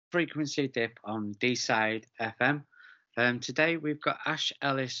Frequency Dip on D-Side FM. Today we've got Ash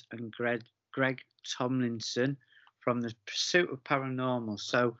Ellis and Greg Tomlinson from the Pursuit of Paranormal.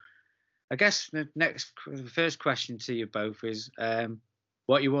 So I guess the first question to you both is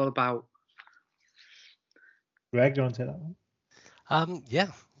what are you all about? Greg, do you want to take that one?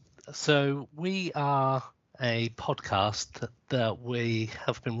 Yeah. So we are a podcast that we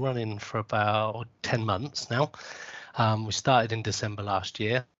have been running for about 10 months now. We started in December last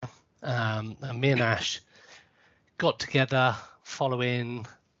year. And me and Ash got together following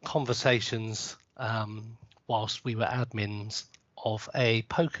conversations whilst we were admins of a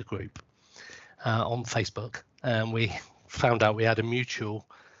poker group on Facebook. And we found out we had a mutual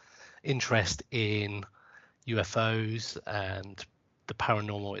interest in UFOs and the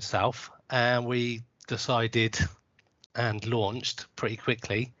paranormal itself. And we decided and launched pretty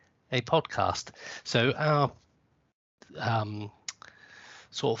quickly a podcast. So our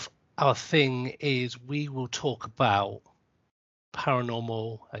our thing is we will talk about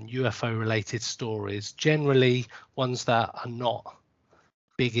paranormal and UFO related stories, generally ones that are not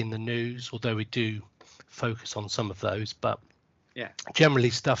big in the news, although we do focus on some of those, but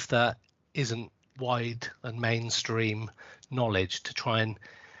generally stuff that isn't wide and mainstream knowledge, to try and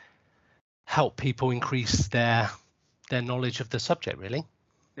help people increase their knowledge of the subject, really.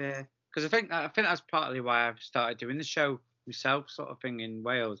 Yeah, because I think that's partly why I've started doing the show myself, sort of thing, in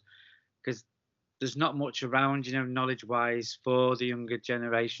Wales, because there's not much around, knowledge wise for the younger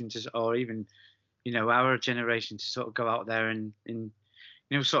generation or even, our generation to sort of go out there and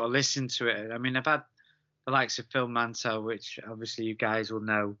sort of listen to it. I mean, I've had the likes of Phil Mantel, which obviously you guys will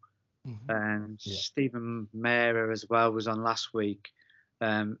know, and Stephen Mera as well was on last week,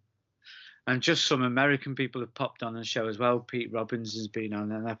 and just some American people have popped on the show as well. Pete Robbins has been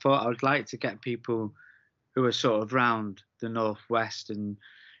on, and I thought I would like to get people who are sort of round the Northwest and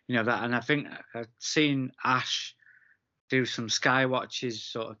that. And I think I've seen Ash do some sky watches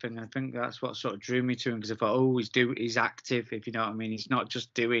sort of thing. I think that's what sort of drew me to him, because I thought, he's active, if you know what I mean. He's not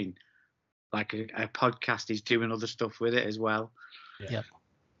just doing like a podcast, he's doing other stuff with it as well. Yeah.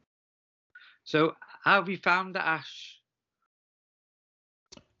 So how have you found that, Ash?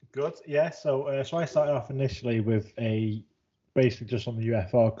 Good, yeah. So I started off initially with basically just on the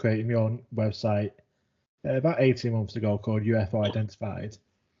UFO, creating my own website about 18 months ago called UFO Identified.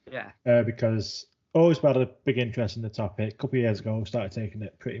 Yeah. Because I always had a big interest in the topic. A couple of years ago, I started taking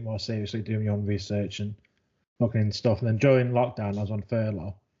it pretty more seriously, doing my own research and looking into stuff. And then during lockdown, I was on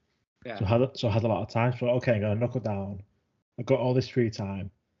furlough. Yeah. So I had a lot of time. So okay, I'm going to knuckle down. I've got all this free time.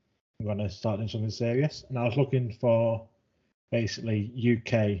 I'm going to start doing something serious. And I was looking for basically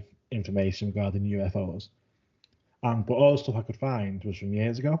UK information regarding UFOs. But all the stuff I could find was from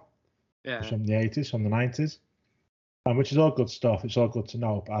years ago. Yeah. It was from the 80s, from the 90s. Which is all good stuff. It's all good to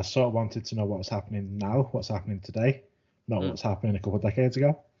know. But I sort of wanted to know what's happening now, what's happening today, not what's happening a couple of decades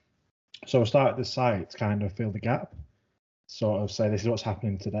ago. So I started this site to kind of fill the gap, sort of say this is what's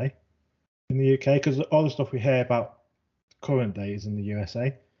happening today in the UK, because all the stuff we hear about current days in the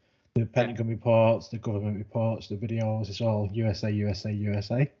USA, the Pentagon reports, the government reports, the videos, it's all USA.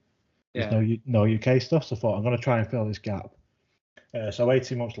 There's no UK stuff. So I thought I'm going to try and fill this gap. So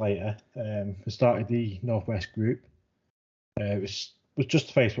 18 months later, we started the Northwest group. It was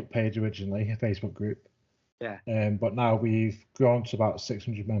just a Facebook page originally, a Facebook group. Yeah. But now we've grown to about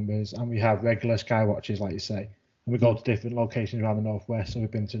 600 members, and we have regular sky watches, like you say. And we go to different locations around the Northwest. So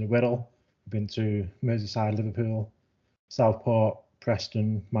we've been to the Wirral, we've been to Merseyside, Liverpool, Southport,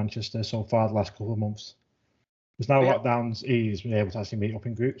 Preston, Manchester so far the last couple of months. Because now lockdowns ease, we're able to actually meet up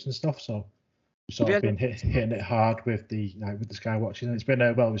in groups and stuff. So we've sort of been hitting it hard with the sky watches, and it's been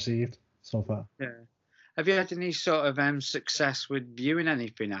well received so far. Yeah. Have you had any sort of success with viewing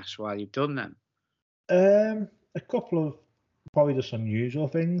anything, Ash, while you've done them? A couple of probably just unusual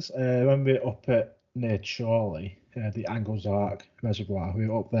things. When we were up near Chorley, the Anglezark Reservoir, we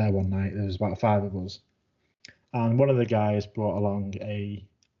were up there one night. There was about 5 of us, and one of the guys brought along a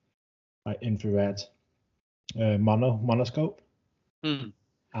infrared monoscope, and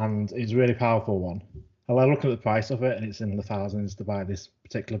it's a really powerful one. I looked at the price of it, and it's in the thousands to buy this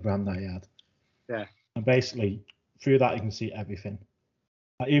particular brand that he had. Yeah. And basically, through that, you can see everything.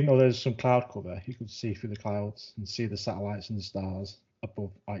 Even though there's some cloud cover, you can see through the clouds and see the satellites and the stars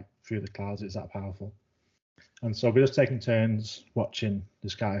above, through the clouds. It's that powerful. And so we're just taking turns watching the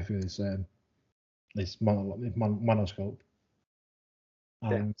sky through this monoscope.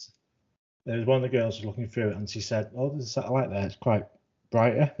 And there was one of the girls looking through it, and she said, "Oh, there's a satellite there. It's quite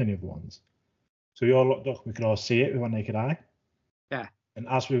brighter than the other ones." So we all looked up. We could all see it with our naked eye. Yeah. And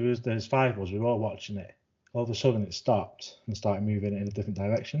as there's 5 of us, we were all watching it, all of a sudden it stopped and started moving in a different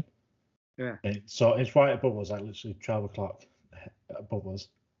direction. Yeah. So it's right above us, like literally 12 o'clock above us.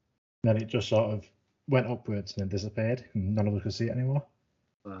 And then it just sort of went upwards and then disappeared, and none of us could see it anymore.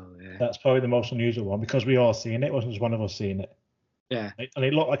 Well, yeah. That's probably the most unusual one because we all seen it. It wasn't just one of us seeing it. Yeah. And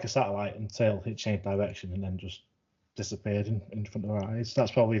it looked like a satellite until it changed direction and then just disappeared in front of our eyes.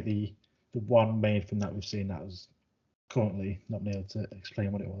 That's probably the one main thing that we've seen that was currently not able to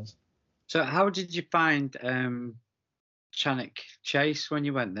explain what it was. So how did you find Chanock Chase when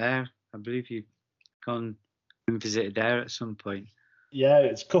you went there? I believe you'd gone and visited there at some point. Yeah,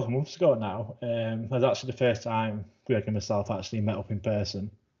 it's a couple of months ago now. It was actually the first time Greg and myself actually met up in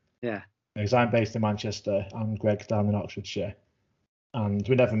person. Yeah. Because I'm based in Manchester and Greg's down in Oxfordshire. And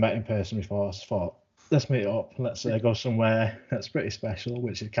we never met in person before, so I thought, let's meet up. Let's go somewhere that's pretty special,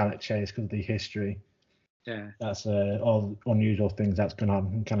 which is Cannock Chase because of the history. Yeah. That's all the unusual things that's going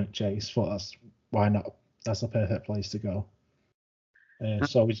on in Cannock Chase. Thought why not? That's the perfect place to go.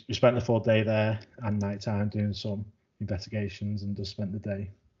 So we spent the full day there and night time doing some investigations and just spent the day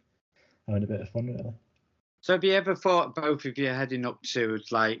having a bit of fun really. So have you ever thought, both of you heading up to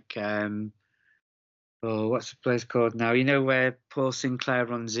like what's the place called now? You know where Paul Sinclair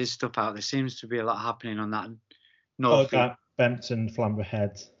runs his stuff out? There seems to be a lot happening on that north. Bempton, Flamborough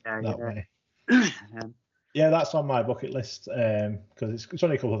Head, way. Yeah, that's on my bucket list because it's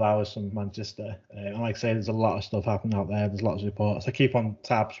only a couple of hours from Manchester. And like I say, there's a lot of stuff happening out there. There's lots of reports. I keep on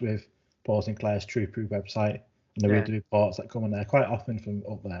tabs with Paul Sinclair's True Proof website, and they read the reports that come on there quite often from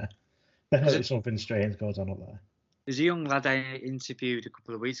up there. Definitely something strange goes on up there. There's a young lad I interviewed a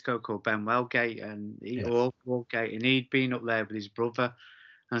couple of weeks ago called Ben Wellgate, and Wellgate, and he'd been up there with his brother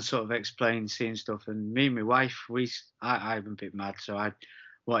and sort of explained seeing stuff. And me and my wife, I'm a bit mad, so I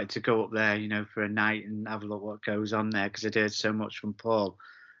wanted to go up there, for a night and have a look what goes on there because I'd heard so much from Paul.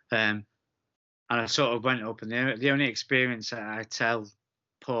 And I sort of went up, and the only experience that I tell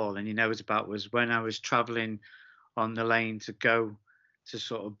Paul, and he knows about, was when I was travelling on the lane to go to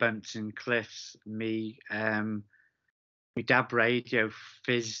sort of Bempton Cliffs. My DAB radio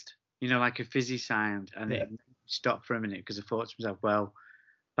fizzed, like a fizzy sound, and it stopped for a minute because I thought to myself, well,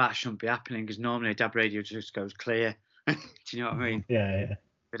 that shouldn't be happening because normally a DAB radio just goes clear. Do you know what I mean? Yeah.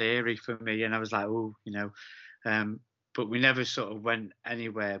 A bit eerie for me, and I was like, but we never sort of went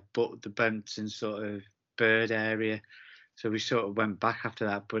anywhere but the Bempton sort of bird area. So we sort of went back after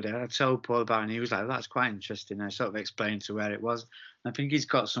that. But I told Paul about it, and he was like, that's quite interesting. I sort of explained to where it was. I think he's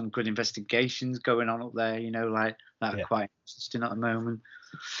got some good investigations going on up there, that are quite interesting at the moment.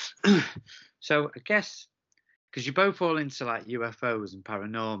 So I guess, because you're both all into like UFOs and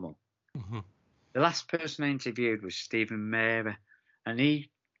paranormal, the last person I interviewed was Stephen Mary, and he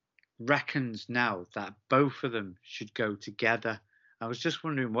reckons now that both of them should go together. I was just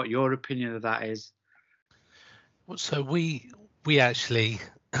wondering what your opinion of that is. So we actually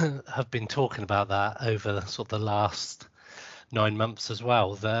have been talking about that over sort of the last 9 months as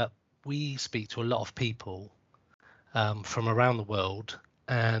well, that we speak to a lot of people from around the world,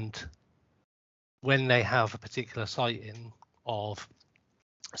 and when they have a particular sighting of,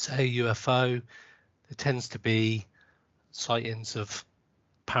 say, a UFO, there tends to be sightings of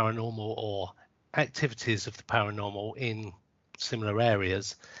paranormal or activities of the paranormal in similar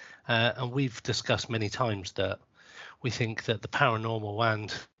areas. And we've discussed many times that we think that the paranormal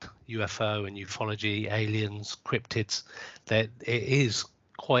and UFO and ufology, aliens, cryptids, that it is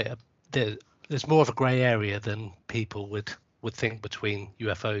there's more of a grey area than people would think between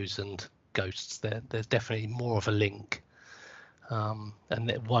UFOs and ghosts. There's definitely more of a link, and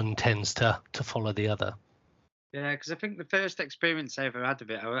that one tends to follow the other. Yeah, because I think the first experience I ever had of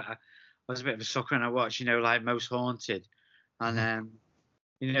it, I was a bit of a sucker, and I watched, like Most Haunted, and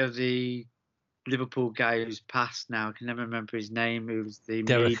the Liverpool guy who's passed now, I can never remember his name, who was the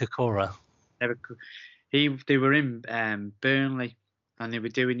Derek Acorah. They were in Burnley, and they were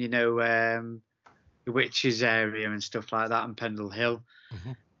doing, the Witches area and stuff like that, and Pendle Hill.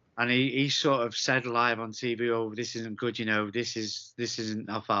 And he sort of said live on TV, "Oh, this isn't good, this isn't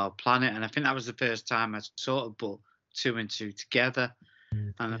off our planet." And I think that was the first time I sort of put two and two together.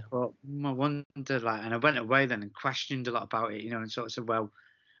 And I thought, I wonder, and I went away then and questioned a lot about it, and sort of said, well,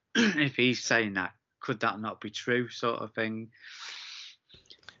 if he's saying that, could that not be true, sort of thing?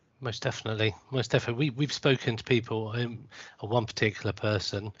 Most definitely. We've spoken to people, one particular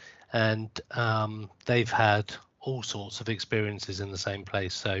person, and they've had all sorts of experiences in the same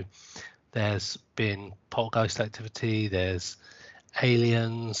place. So there's been poltergeist activity, there's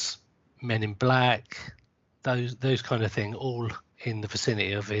aliens, men in black, those kind of thing, all in the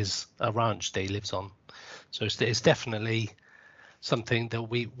vicinity of a ranch that he lives on. So it's definitely something that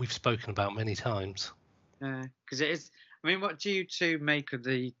we've spoken about many times. Because it is. I mean, what do you two make of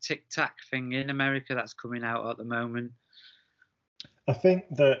the Tic Tac thing in America that's coming out at the moment? I think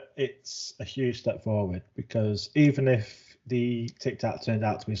that it's a huge step forward, because even if the Tic Tac turned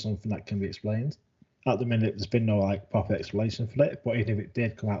out to be something that can be explained, at the minute there's been no like proper explanation for it. But even if it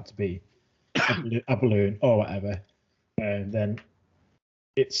did come out to be a balloon or whatever, then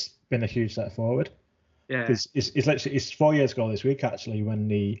it's been a huge step forward. Yeah. Because it's 4 years ago this week actually when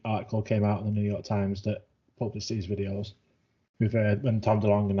the article came out in the New York Times that published these videos with when Tom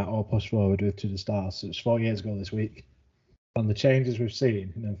DeLonge and that all pushed forward with To the Stars. So it's 4 years ago this week, and the changes we've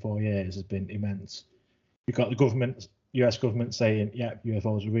seen in them 4 years has been immense. You've got the government, US government saying, "Yeah,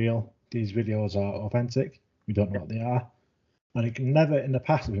 UFOs are real. These videos are authentic. We don't know what they are," and it can never in the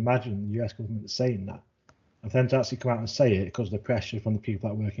past have imagined the US government saying that, and then to actually come out and say it because of the pressure from the people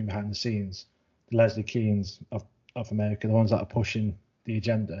that are working behind the scenes. Leslie Keans of America, the ones that are pushing the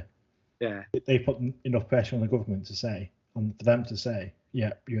agenda, they put enough pressure on the government to say, and for them to say,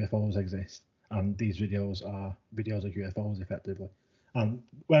 yeah, UFOs exist, and these videos are videos of UFOs effectively. And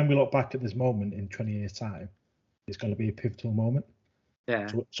when we look back at this moment in 20 years' time, it's going to be a pivotal moment.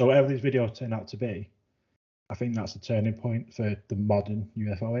 Yeah. So whatever these videos turn out to be, I think that's a turning point for the modern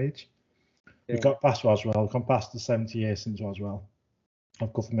UFO age. Yeah. We got past Roswell, gone past the 70 years since Roswell,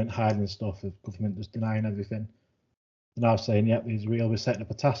 of government hiding stuff, of government just denying everything. They're now saying, yep, these are real. We're setting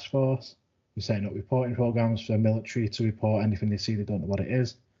up a task force. We're setting up reporting programs for military to report anything they see they don't know what it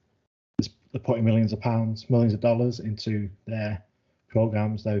is. They're putting millions of pounds, millions of dollars into their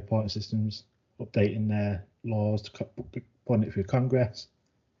programs, their reporting systems, updating their laws, putting it through Congress.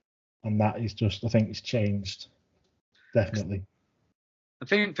 And that is just, I think it's changed, definitely. I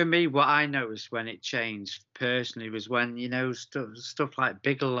think for me, what I noticed when it changed personally was when, stuff like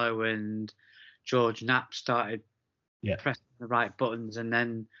Bigelow and George Knapp started pressing the right buttons, and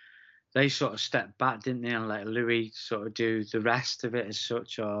then they sort of stepped back, didn't they, and let Louis sort of do the rest of it as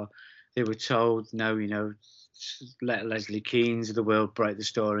such, or they were told, no, let Leslie Keans of the world break the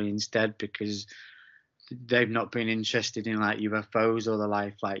story instead, because they've not been interested in like UFOs or the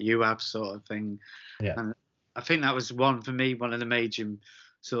life like you have, sort of thing. Yeah. And I think that was one of the major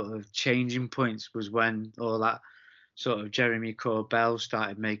sort of changing points was when all that sort of Jeremy Corbell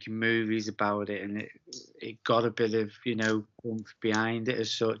started making movies about it, and it got a bit of, oomph behind it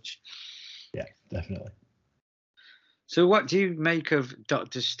as such. Yeah, definitely. So what do you make of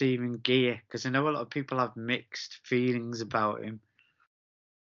Dr. Stephen Greer? Because I know a lot of people have mixed feelings about him.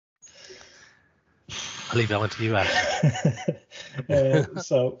 I'll leave that one to you, Ash.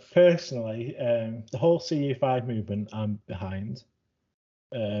 So personally, the whole CE5 movement I'm behind.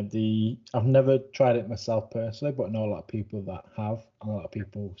 I've never tried it myself personally, but I know a lot of people that have, and a lot of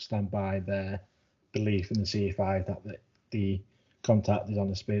people stand by their belief in the CE5 that the contact is on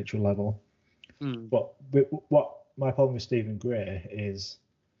a spiritual level. But what my problem with Stephen Greer is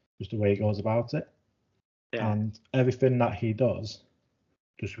just the way he goes about it, and everything that he does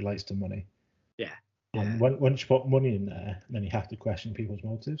just relates to money. Yeah. And once you put money in there, then you have to question people's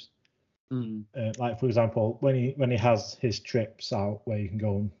motives. Like for example, when he has his trips out where you can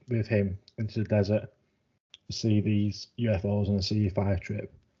go with him into the desert to see these UFOs on a CE5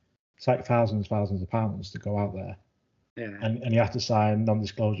 trip, it's like thousands of pounds to go out there. Yeah. And you have to sign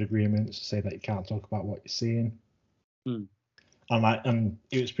non-disclosure agreements to say that you can't talk about what you're seeing. And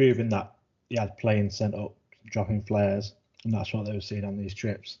it was proven that he had planes sent up dropping flares, and that's what they were seeing on these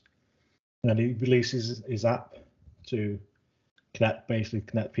trips. And then he releases his app to connect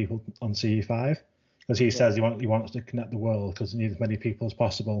people on CE5, because he says he wants to connect the world because he needs as many people as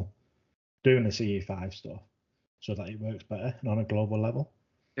possible doing the CE5 stuff so that it works better and on a global level.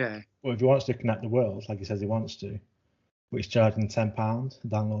 Yeah. But if he wants to connect the world, like he says he wants to, but he's charging £10 to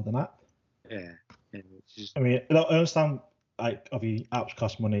download an app. Yeah. I mean, I understand like obviously apps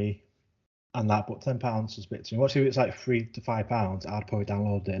cost money and that, but £10 is a bit too much. If it's like £3 to £5, I'd probably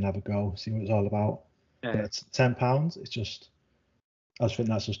download it and have a go, see what it's all about. Yeah. But it's £10, it's just, I just think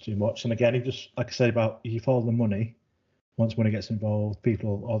that's just too much. And again, he just, like I said about, you follow the money. Once money gets involved,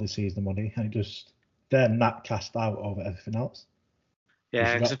 people, all they see is the money, and it just, then that cast out over everything else.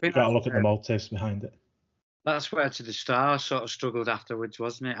 Yeah, because you've got to look at the motives behind it. That's where To the Stars sort of struggled afterwards,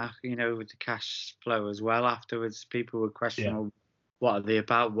 wasn't it? With the cash flow as well. Afterwards, people were questioning, what are they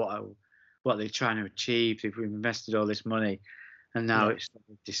about? What are they trying to achieve? If we've invested all this money, and now it's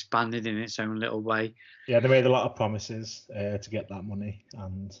disbanded in its own little way. Yeah, they made a lot of promises to get that money,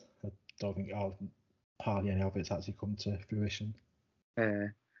 and I don't think hardly any of it's actually come to fruition.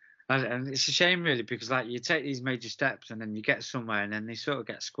 And it's a shame, really, because like you take these major steps and then you get somewhere and then they sort of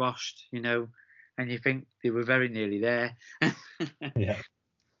get squashed, and you think they were very nearly there. Yeah.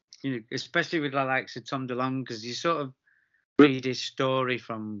 especially with the likes of Tom DeLonge, because you sort of read his story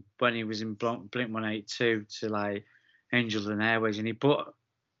from when he was in Blink 182 to like Angels and Airways, and he put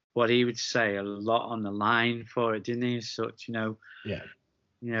what he would say a lot on the line for it, didn't he? As such, Yeah.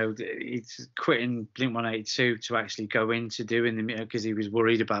 He's quitting Blink 182 to actually go into doing the because he was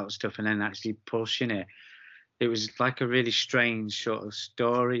worried about stuff, and then actually pushing it. It was like a really strange sort of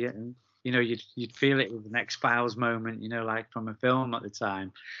story, and you'd feel it with an X-Files moment, like from a film at the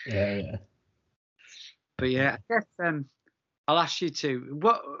time. Yeah. But yeah, I guess I'll ask you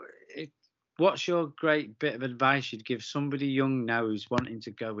what's your great bit of advice you'd give somebody young now who's wanting to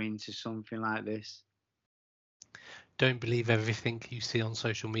go into something like this? Don't believe everything you see on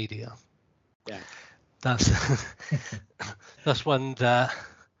social media. Yeah, that's one that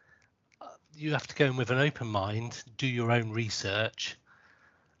you have to go in with an open mind, do your own research,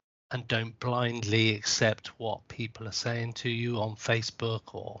 and don't blindly accept what people are saying to you on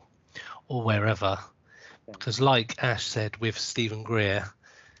Facebook or wherever. Because like Ash said with Stephen Greer,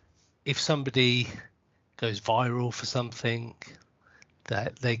 if somebody goes viral for something,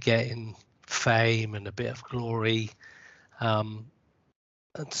 that they get in fame and a bit of glory, and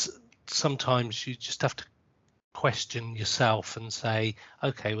sometimes you just have to question yourself and say,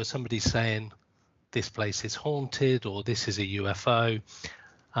 okay, well, somebody's saying this place is haunted or this is a UFO,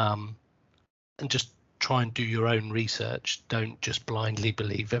 and just try and do your own research. Don't just blindly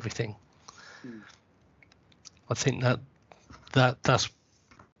believe everything. I think that's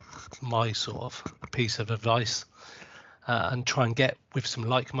my sort of piece of advice, and try and get with some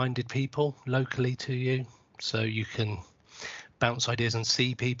like-minded people locally to you, so you can bounce ideas and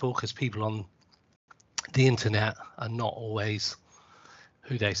see people, because people on the internet are not always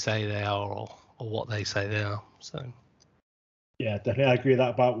who they say they are or what they say they are. So yeah, definitely I agree with that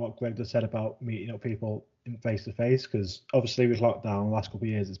about what Greg just said about meeting up people in face to face, because obviously with lockdown the last couple of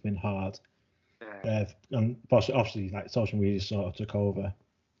years it's been hard, and obviously like social media sort of took over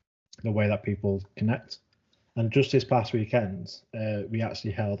the way that people connect. And just this past weekend we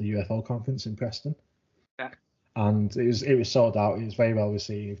actually held a UFO conference in Preston, and it was sold out. It was very well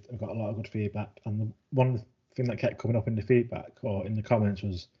received. I got a lot of good feedback, and one thing that kept coming up in the feedback or in the comments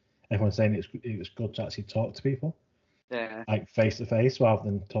was everyone saying it was good to actually talk to people, like face to face, rather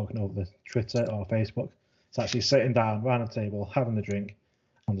than talking over Twitter or Facebook. It's actually sitting down around a table, having a drink,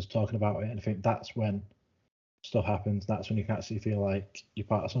 and just talking about it. And I think that's when stuff happens. That's when you can actually feel like you're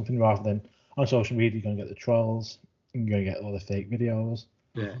part of something, rather than on social media you're going to get the trolls, you're going to get all the fake videos,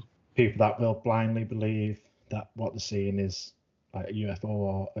 people that will blindly believe that what they're seeing is like a UFO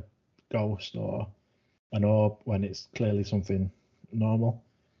or a ghost or an orb when it's clearly something normal.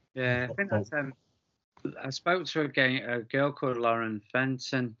 Yeah, I think that's. I spoke to a girl called Lauren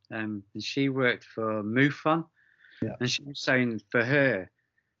Fenton, and she worked for MUFON, and she was saying for her,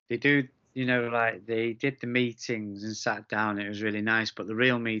 they do, like they did the meetings and sat down. It was really nice, but the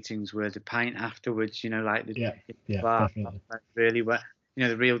real meetings were the pint afterwards. Like the bar, definitely. like really were,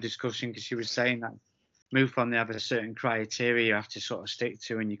 the real discussion. Because she was saying that MUFON, they have a certain criteria you have to sort of stick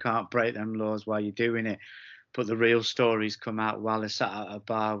to, and you can't break them laws while you're doing it. But the real stories come out while they're sat at a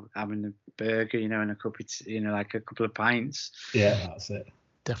bar having a burger, and a cup of, like a couple of pints. Yeah, that's it.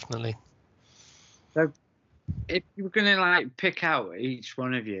 Definitely. So, if you were gonna like pick out each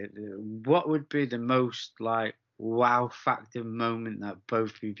one of you, what would be the most like wow factor moment that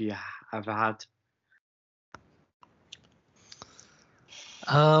both of you have had?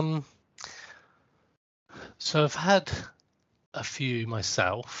 So I've had a few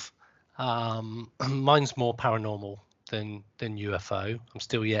myself. Mine's more paranormal than UFO. I'm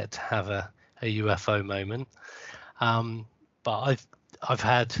still yet to have a UFO moment, but I've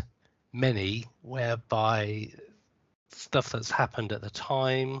had many whereby stuff that's happened at the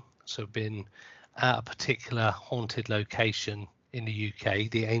time. So been at a particular haunted location in the UK,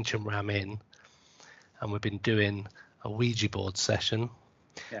 the Ancient Ram Inn, and we've been doing a Ouija board session,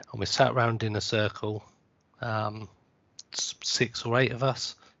 and we sat around in a circle, 6 or 8 of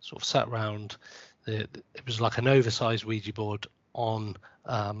us, sort of sat around. It was like an oversized Ouija board on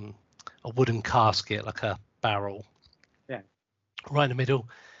a wooden casket, like a barrel, right in the middle,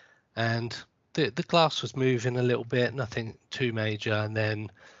 and the glass was moving a little bit, nothing too major, and then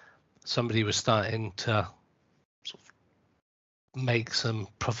somebody was starting to sort of make some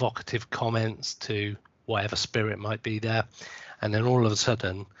provocative comments to whatever spirit might be there, and then all of a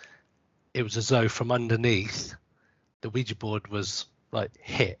sudden it was as though from underneath the Ouija board was like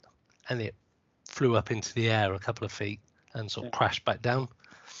hit, and it flew up into the air a couple of feet and sort of crashed back down.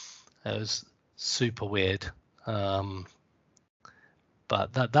 It was super weird, but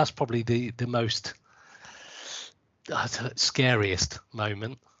that's probably the most scariest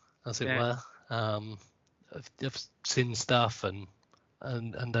moment. as it were. I've seen stuff and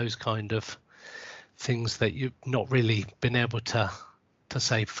those kind of things that you've not really been able to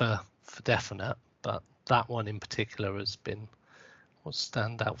say for definite, but that one in particular has been what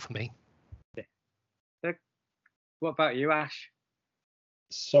stand out for me. What about you, Ash?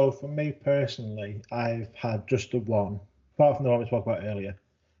 So for me personally, I've had just the one, apart from the one we spoke about earlier,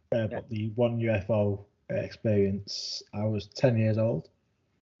 but the one UFO experience. I was 10 years old.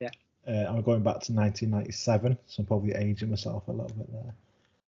 Yeah. I'm going back to 1997, so I'm probably aging myself a little bit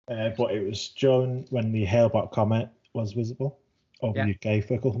there. But it was during when the Hale-Bopp comet was visible over the UK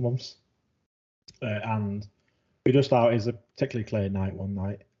for a couple of months. And we just out, it was a particularly clear night one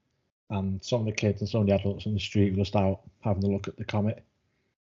night, and some of the kids and some of the adults on the street were just out having a look at the comet.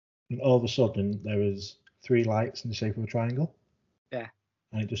 And all of a sudden, there was 3 lights in the shape of a triangle. Yeah.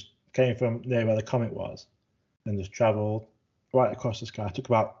 And it just came from near where the comet was, and just travelled right across the sky. It took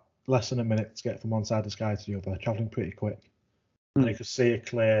about less than a minute to get from one side of the sky to the other, travelling pretty quick. And you could see a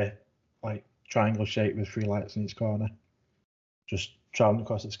clear, like, triangle shape with 3 lights in each corner, just travelling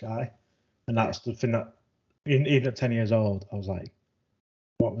across the sky. And that's the thing that, even at 10 years old, I was like,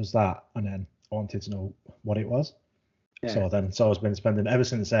 what was that? And then I wanted to know what it was. Yeah. So I've been spending, ever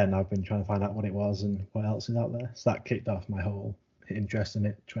since then, I've been trying to find out what it was and what else is out there. So that kicked off my whole interest in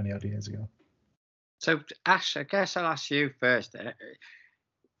it 20 odd years ago. So Ash, I guess I'll ask you first.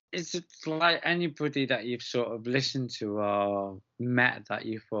 Is it like anybody that you've sort of listened to or met that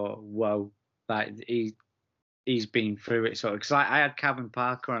you thought, whoa, like he's been through it sort of? Because like, I had Calvin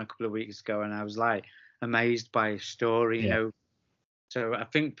Parker on a couple of weeks ago, and I was like amazed by his story, you know. So I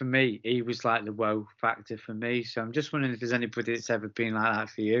think for me, he was like the whoa factor for me. So I'm just wondering if there's anybody that's ever been like that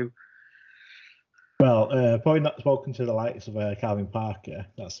for you. Well, probably not spoken to the likes of Calvin Parker.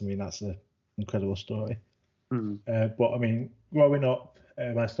 That's an incredible story. But I mean, growing up,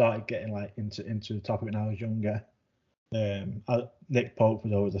 when I started getting like into the topic when I was younger, Nick Pope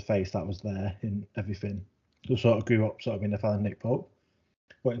was always a face that was there in everything. So sort of grew up sort of being a fan of Nick Pope.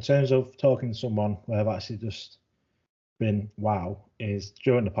 But in terms of talking to someone where I've actually just been wow, is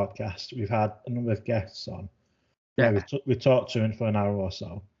during the podcast we've had a number of guests on. Where we talked to them for an hour or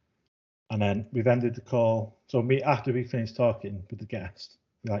so, and then we've ended the call. So after we finished talking with the guest,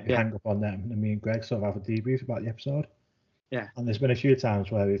 we hang up on them, and me and Greg sort of have a debrief about the episode. Yeah. And there's been a few times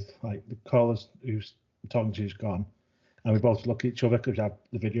where we've like the callers who's talking to who's gone, and we both look at each other because we have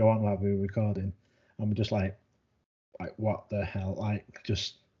the video on while we were recording, and we're just like what the hell? Like,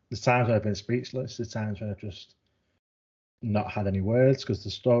 just the times where I've been speechless, the times when I've just not had any words, because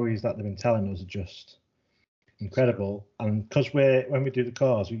the stories that they've been telling us are just incredible. And because when we do the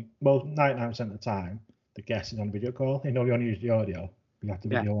calls, 99% of the time the guest is on a video call. You know, we only use the audio, we have the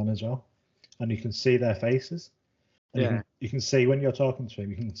video on as well, and you can see their faces. And you can see when you're talking to them,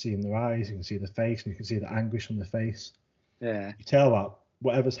 you can see in their eyes, you can see the face, and you can see the anguish on the face. Yeah. You tell that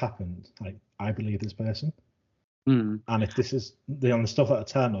whatever's happened, like, I believe this person. And if this is the stuff that are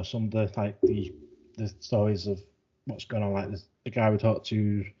telling us, some of the stories of what's going on, like the guy we talked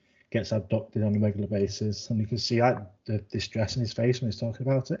to gets abducted on a regular basis, and you can see like the distress in his face when he's talking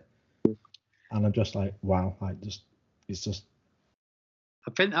about it. And I'm just like, wow, it's just.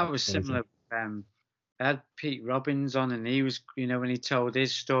 I think that was similar. I had Pete Robbins on, and he was, you know, when he told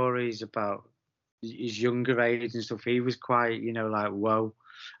his stories about his younger age and stuff, he was quite, you know, like, whoa.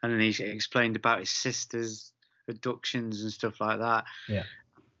 And then he explained about his sister's abductions and stuff like that. Yeah.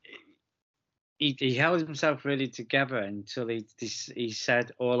 He held himself really together until he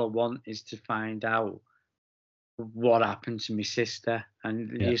said, all I want is to find out what happened to my sister.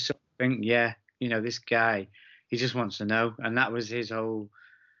 And you sort of think, you know, this guy, he just wants to know. And that was his whole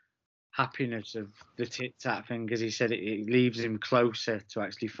happiness of the tit-tat thing, because he said it leaves him closer to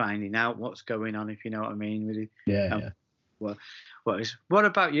actually finding out what's going on, if you know what I mean. Really. Well, what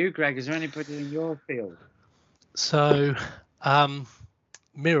about you, Greg? Is there anybody in your field? So,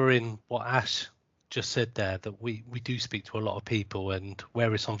 mirroring what Ash just said there, that we do speak to a lot of people, and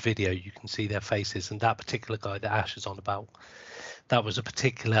where it's on video you can see their faces. And that particular guy that Ash is on about, that was a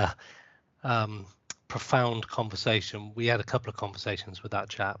particular profound conversation. We had a couple of conversations with that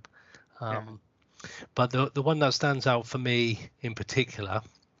chap, but the one that stands out for me in particular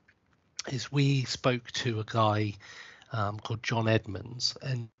is we spoke to a guy called John Edmonds,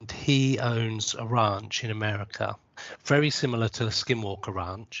 and he owns a ranch in America, very similar to the Skinwalker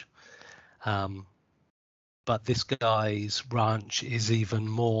Ranch, but this guy's ranch is even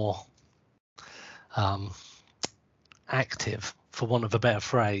more active, for want of a better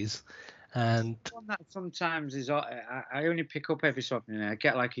phrase. And one that sometimes is, I only pick up every so often, and I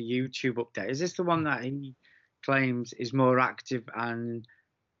get like a YouTube update. Is this the one that he claims is more active and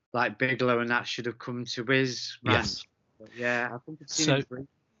like Bigelow and that should have come to his ranch. Yes. But yeah, I think I've seen So it brief.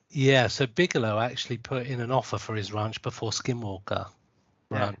 yeah, so Bigelow actually put in an offer for his ranch before Skinwalker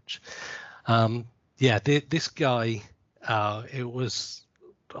Ranch. This guy,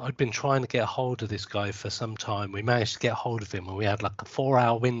 I'd been trying to get a hold of this guy for some time. We managed to get a hold of him, and we had like a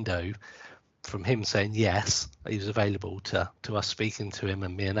 4-hour window from him saying yes, he was available, to us speaking to him,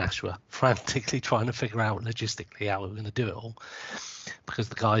 and me and Ash were frantically trying to figure out logistically how we were going to do it all, because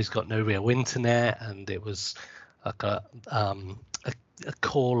the guy's got no real internet, and it was like a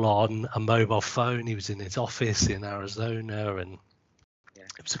call on a mobile phone. He was in his office in Arizona, and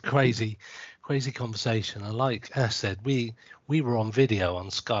it was a crazy conversation. And like Ash said, we were on video on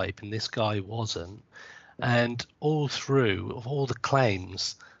Skype, and this guy wasn't. And all through of all the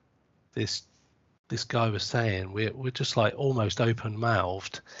claims this guy was saying, we're just like almost open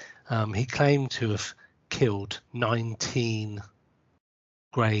mouthed. He claimed to have killed 19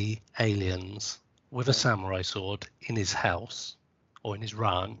 grey aliens with a samurai sword in his house or in his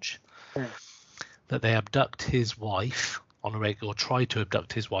ranch. That they abduct his wife on a regular, or tried to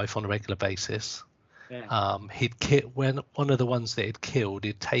abduct his wife on a regular basis. When one of the ones that he'd killed,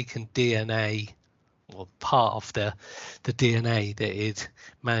 he'd taken DNA, or part of the DNA that he'd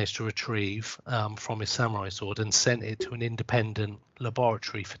managed to retrieve from his samurai sword, and sent it to an independent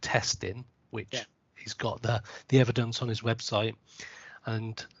laboratory for testing, which he's got the evidence on his website.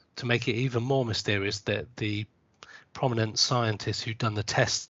 And to make it even more mysterious, that the prominent scientist who'd done the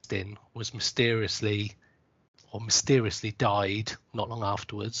testing was mysteriously died not long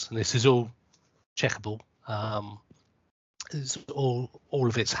afterwards. And this is all checkable. It's all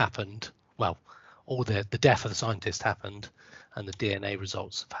of it's happened. Well, all the death of the scientist happened, and the DNA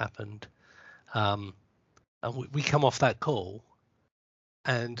results have happened. And we come off that call,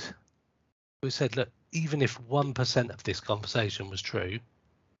 and we said, look, even if 1% of this conversation was true,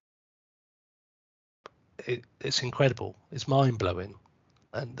 it's incredible. It's mind-blowing.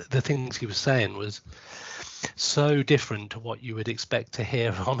 And the things he was saying was so different to what you would expect to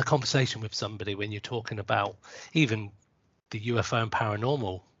hear on a conversation with somebody when you're talking about even the UFO and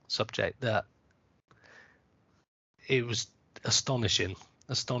paranormal subject, that it was astonishing.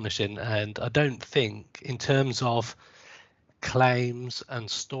 And I don't think, in terms of claims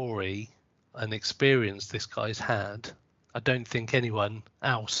and story and experience this guy's had, I don't think anyone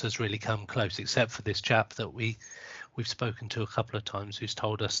else has really come close, except for this chap that we've spoken to a couple of times, who's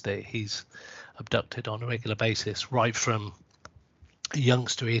told us that he's abducted on a regular basis. Right from a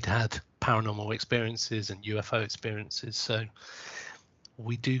youngster, he'd had paranormal experiences and UFO experiences. So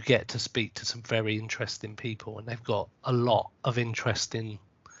we do get to speak to some very interesting people, and they've got a lot of interesting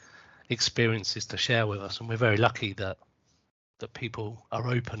experiences to share with us. And we're very lucky that people are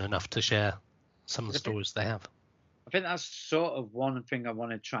open enough to share some of the stories they have. I think that's sort of one thing I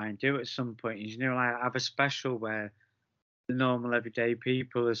want to try and do at some point, is, like, have a special where the normal everyday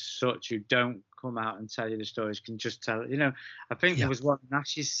people as such who don't come out and tell you the stories can just tell. I think there was one on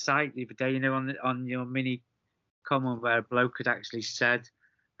Ash's site the other day, on your mini comment, where a bloke had actually said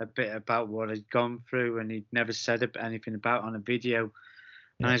a bit about what he'd gone through, and he'd never said anything about on a video.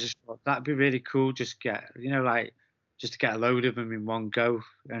 And I just thought that'd be really cool. Just get, just to get a load of them in one go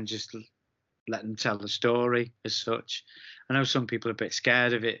and just let them tell the story as such. I know some people are a bit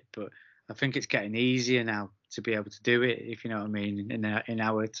scared of it, but I think it's getting easier now to be able to do it, if you know what I mean, in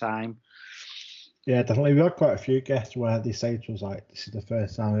our time. Yeah, definitely. We had quite a few guests where they say to us, like, this is the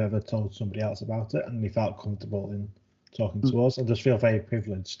first time we've ever told somebody else about it, and they felt comfortable in talking to us. I just feel very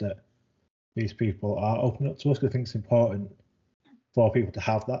privileged that these people are opening up to us, because I think it's important for people to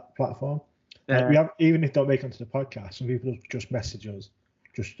have that platform. Like, we have, even if they don't make it onto the podcast, some people just message us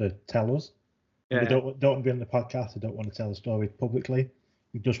just to tell us. They don't want to be on the podcast. They don't want to tell the story publicly.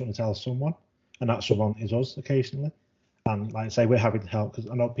 We just want to tell someone, and that someone is us occasionally. And like I say, we're happy to help,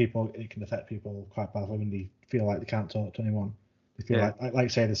 because I know it can affect people quite badly when they feel like they can't talk to anyone. They feel like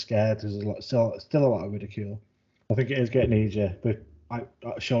say they're scared. There's still a lot of ridicule. I think it is getting easier, but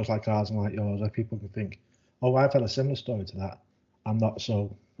shows like ours and like yours, where people can think, oh, I've had a similar story to that. I'm not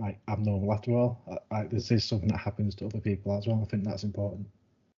so abnormal after all. This is something that happens to other people as well. I think that's important.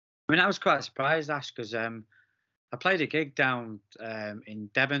 I mean, I was quite surprised, Ash, because I played a gig down in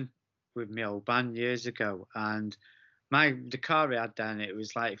Devon with my old band years ago, and the car we had down, it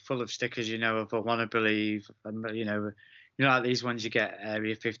was like full of stickers, of I Want to Believe, and like these ones you get,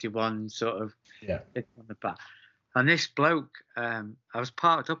 Area 51 sort of on the back. And this bloke, I was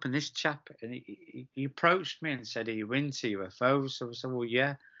parked up, and this chap, and he approached me and said, "Are you into UFOs?" So I said, "Well,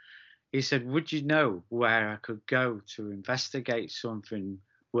 yeah." He said, "Would you know where I could go to investigate something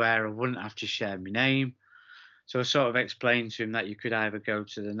where I wouldn't have to share my name?" So I sort of explained to him that you could either go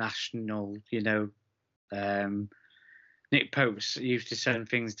to the national, Nick Pope's used to send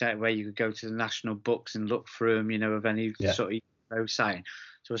things that where you could go to the national books and look through them, of any sort of UFO sighting.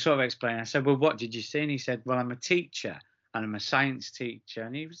 So I sort of explained. I said, well, what did you see? And he said, well, I'm a teacher and I'm a science teacher.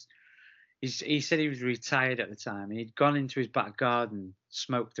 And he said he was retired at the time. And he'd gone into his back garden,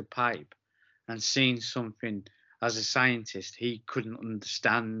 smoked a pipe, and seen something as a scientist he couldn't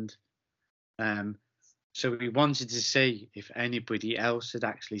understand. So we wanted to see if anybody else had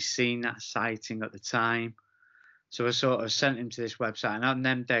actually seen that sighting at the time. So I sort of sent him to this website. And on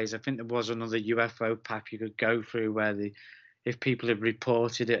them days, I think there was another UFO path you could go through where if people had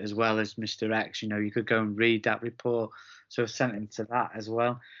reported it as well as Mr. X, you could go and read that report. So I sent him to that as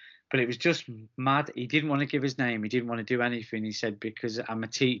well. But it was just mad. He didn't want to give his name. He didn't want to do anything. He said, because I'm a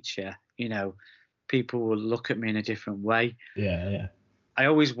teacher, people will look at me in a different way. Yeah. I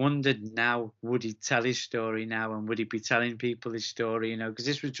always wondered now, would he tell his story now, and would he be telling people his story, because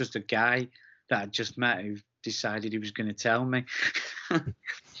this was just a guy that I'd just met who decided he was going to tell me.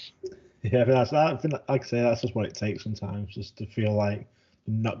 Yeah, but that's that. Like I say, that's just what it takes sometimes, just to feel like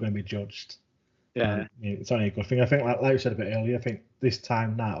you're not going to be judged. Yeah. It's only a good thing. I think, like you said a bit earlier, I think this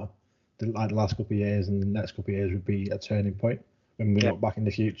time now, the last couple of years and the next couple of years would be a turning point. When we look back in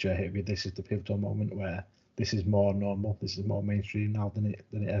the future, this is the pivotal moment where this is more normal, this is more mainstream now than it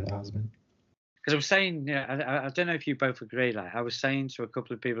ever has been. Because I was saying, I don't know if you both agree. Like I was saying to a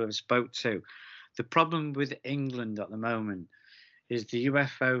couple of people I spoke to, the problem with England at the moment is the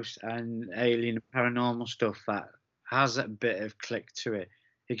UFOs and alien paranormal stuff that has a bit of click to it.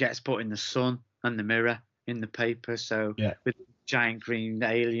 It gets put in the Sun and the Mirror in the paper. So with a giant green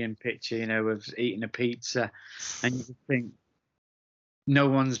alien picture, of eating a pizza, and you think no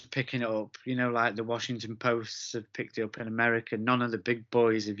one's picking it up. Like the Washington Post have picked it up in America. None of the big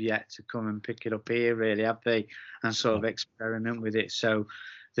boys have yet to come and pick it up here, really, have they? And sort of experiment with it. So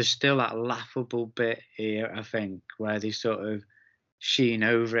there's still that laughable bit here, I think, where they sort of sheen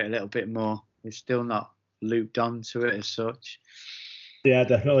over it a little bit more. They're still not looped onto it as such. Yeah,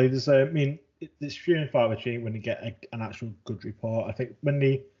 definitely. It's few and far between when you get an actual good report. I think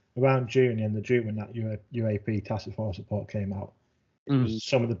around June, in the June, when that UAP Task Force report came out, it was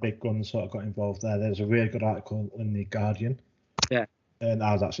some of the big guns sort of got involved there. There's a really good article in the Guardian, and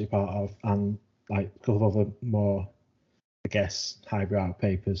I was actually part of, and like a couple of other more, I guess, highbrow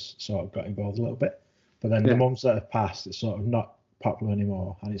papers sort of got involved a little bit. But then the months that have passed, it's sort of not popular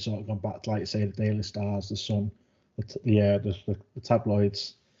anymore, and it's sort of gone back to, like, say, the Daily Stars, the Sun, the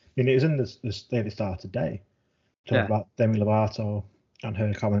tabloids. It was in the Daily Star today, talking about Demi Lovato and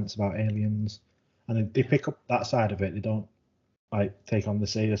her comments about aliens, and they pick up that side of it. They don't take on the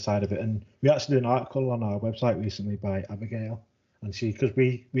serious side of it. And we actually did an article on our website recently by Abigail, and because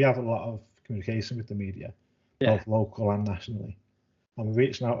we have a lot of communication with the media, both local and nationally, and we're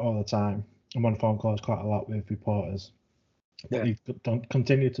reaching out all the time. I'm on phone calls quite a lot with reporters. But they don't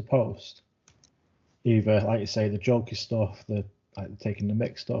continue to post either, like you say, the jokey stuff, the taking the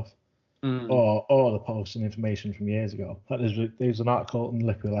mic stuff, or the posting information from years ago. Like there was an article in the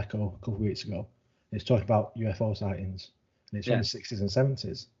Liverpool Echo a couple of weeks ago. It's talking about UFO sightings, and it's from the 60s and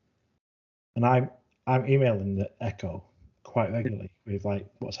 70s. And I'm emailing the Echo quite regularly with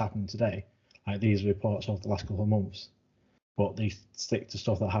what's happening today, these reports of the last couple of months, but they stick to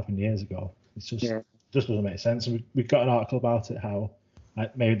stuff that happened years ago. It's just doesn't make sense. And we got an article about it, how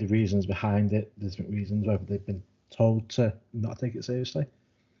maybe the reasons behind it, the different reasons, whether they've been told to not take it seriously,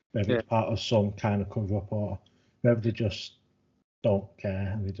 whether it's part of some kind of cover up, or whether they just don't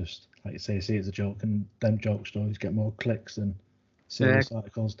care and they just, like you say, see it as a joke, and them joke stories get more clicks than serious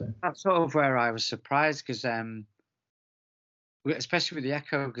articles do. That's sort of where I was surprised, because especially with the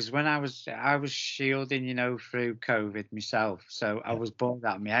Echo, because when I was shielding, through COVID myself, so I was bored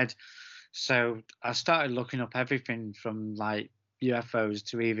out of my head. So I started looking up everything from UFOs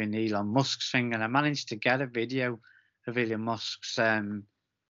to even Elon Musk's thing, and I managed to get a video of Elon Musk's, the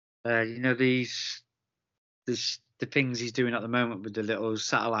things he's doing at the moment with the little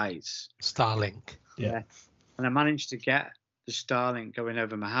satellites. Starlink. Yeah. And I managed to get the Starlink going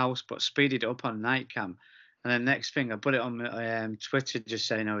over my house, but speeded up on night cam. And then next thing, I put it on Twitter, just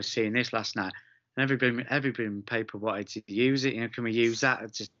saying I was seeing this last night. And everybody in paper wanted to use it. Can we use that?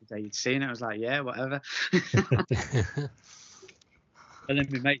 Just they'd seen it. I was like, yeah, whatever. And then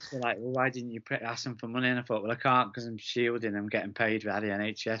my mates were like, well, why didn't you ask them for money? And I thought, well, I can't, because I'm shielding. I'm getting paid by the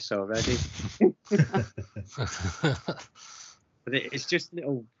NHS already. But it's just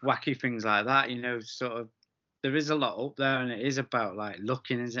little wacky things like that, sort of. There is a lot up there, and it is about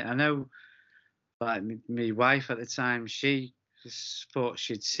looking, isn't it? I know, my wife at the time, she thought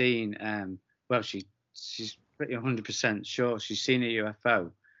she'd seen. Well, she's pretty 100% sure she's seen a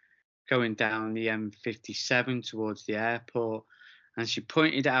UFO going down the M57 towards the airport. And she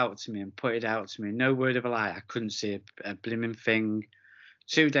pointed out to me. No word of a lie. I couldn't see a blimmin' thing.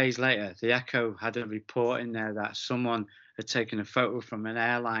 2 days later, the Echo had a report in there that someone had taken a photo from an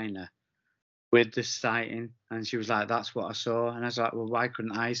airliner with the sighting. And she was like, that's what I saw. And I was like, well, why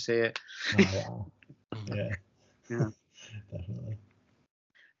couldn't I see it? Oh, wow. Yeah. Yeah. Definitely.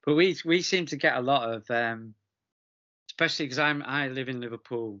 But we seem to get a lot of, especially because I live in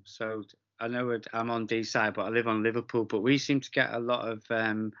Liverpool. So I know I'm on D side, but I live on Liverpool. But we seem to get a lot of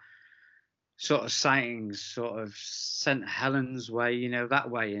sort of sightings, sort of St Helens way, you know,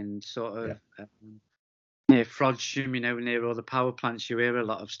 that way, and sort of near Frodsham, you know, near all the power plants. You hear a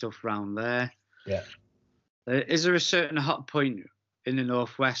lot of stuff around there. Yeah. Is there a certain hot point in the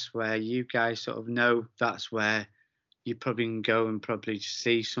northwest where you guys sort of know that's where you probably can go and probably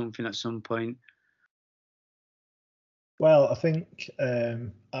see something at some point? Well, I think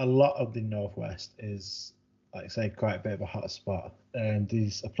a lot of the northwest is, like I say, quite a bit of a hot spot.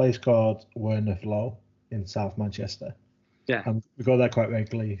 There's a place called Werneth Low in South Manchester. Yeah. And we go there quite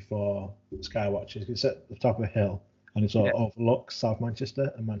regularly for sky watches. It's at the top of a hill and it sort of overlooks South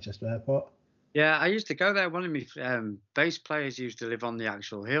Manchester and Manchester Airport. Yeah, I used to go there. One of my bass players used to live on the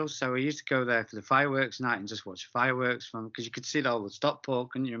actual hill, so I used to go there for the fireworks night and just watch fireworks from, because you could see all the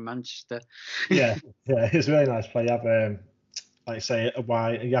Stockport, couldn't you, in Manchester? Yeah, it's a really nice place. You have, like I say,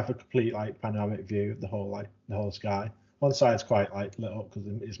 you have a complete like panoramic view of the whole sky. One side's quite like lit up because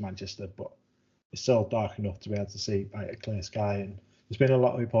it's Manchester, but it's still dark enough to be able to see like a clear sky. And there's been a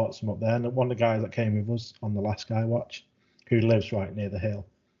lot of reports from up there. And one of the guys that came with us on the last Sky Watch, who lives right near the hill,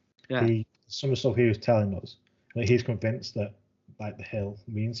 Yeah. Some of the stuff he was telling us, like he's convinced that like the hill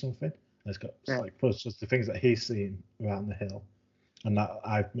means something. And it's got like plus just the things that he's seen around the hill, and that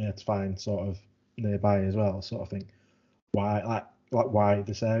I've made to find sort of nearby as well. Sort of think why why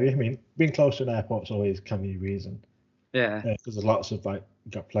this area? I mean, being close to an airport's always can be a reason. Yeah. Because there's lots of like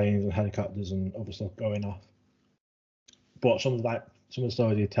got planes and helicopters and other stuff going off. But some of the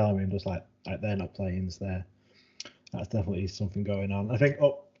stories you're telling me, I'm just like they're not planes. That's definitely something going on. I think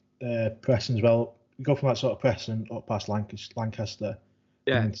up Preston as well. You go from that sort of Preston up past Lancaster,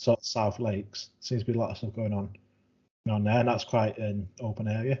 and into sort of South Lakes. Seems to be a lot of stuff going on there, and that's quite an open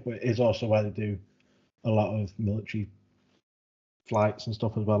area. But it is also where they do a lot of military flights and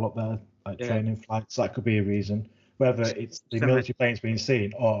stuff as well up there, like training flights. That could be a reason. Whether it's the military planes being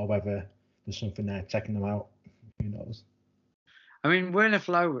seen or whether there's something there checking them out, who knows? I mean, Werneth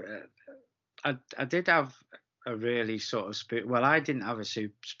Low, I did have a really sort of I didn't have a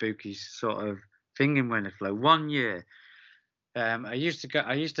spooky sort of thing in Werneth Low. 1 year, I used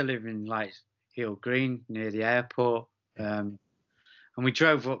to live in like Hill Green near the airport, and we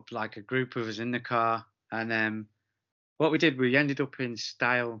drove up like a group of us in the car, and what we did, we ended up in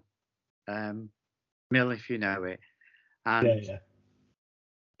Style Mill, if you know it, and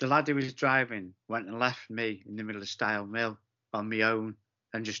the lad who was driving went and left me in the middle of Style Mill on my own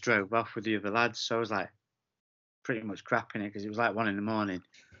and just drove off with the other lads. So I was like pretty much crapping it because it was like 1 a.m.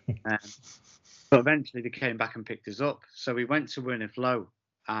 But eventually they came back and picked us up. So we went to Werneth Low,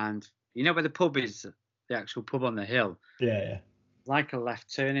 and you know where the pub is, the actual pub on the hill? Yeah. Like a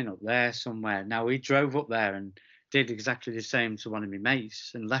left turning up there somewhere. Now we drove up there and did exactly the same to one of my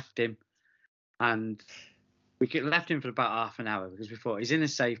mates and left him. And we left him for about half an hour because we thought he's in a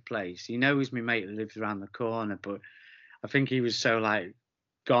safe place. He knows my mate that lives around the corner, but I think he was so like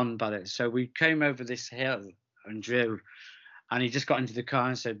gone by it. So we came over this hill and drove, and he just got into the car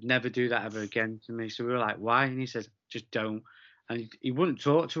and said, never do that ever again to me. So we were like, why? And he said, just don't. And he wouldn't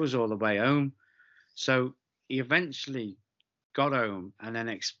talk to us all the way home. So he eventually got home and then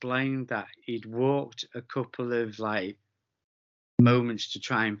explained that he'd walked a couple of like moments to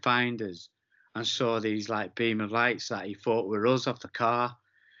try and find us, and saw these like beam of lights that he thought were us off the car.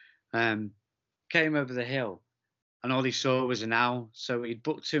 Came over the hill, and all he saw was an owl. So he'd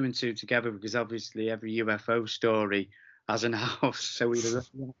put 2 and 2 together, because obviously every UFO story has an owl. So he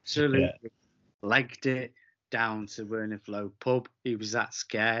absolutely legged it down to Werneth Low pub. He was that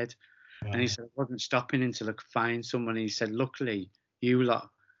scared. Wow. And he said, I wasn't stopping until I could find someone. He said, luckily, you lot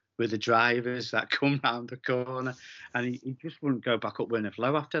were the drivers that come round the corner. And he just wouldn't go back up Werneth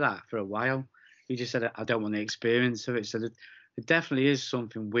Low after that for a while. He just said, I don't want the experience of it. So there definitely is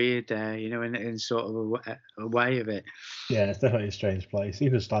something weird there, you know, in sort of a way of it. Yeah, it's definitely a strange place.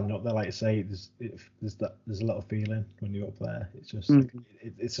 Even standing up there, like you say, there's a lot of feeling when you're up there. It's just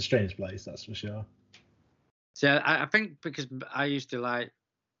it's a strange place, that's for sure. So I think because I used to like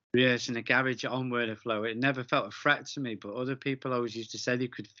rehearse in a garage on Werneth Low, it never felt a threat to me. But other people always used to say they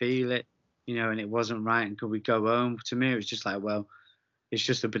could feel it and it wasn't right, and could we go home? To me, it was just like, well, it's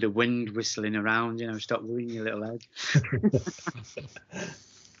just a bit of wind whistling around, stop worrying your little head.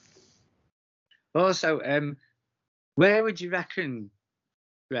 Also, where would you reckon,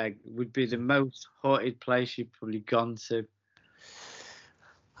 Greg, would be the most haunted place you've probably gone to?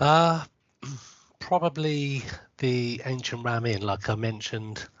 Probably the Ancient Ram Inn, like I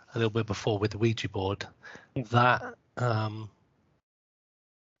mentioned a little bit before with the Ouija board. Yeah.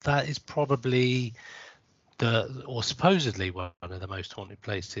 That is probably supposedly one of the most haunted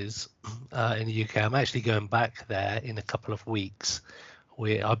places in the UK. I'm actually going back there in a couple of weeks.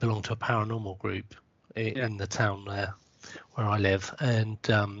 I belong to a paranormal group in the town there where I live, and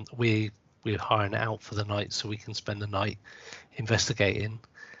we're hiring it out for the night so we can spend the night investigating.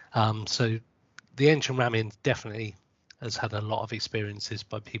 So the Ancient Ram Inn definitely has had a lot of experiences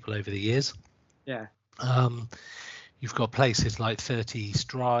by people over the years. Yeah. You've got places like 30 East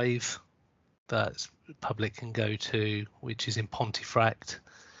Drive that public can go to, which is in Pontefract,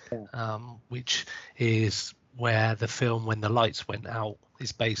 which is where the film When the Lights Went Out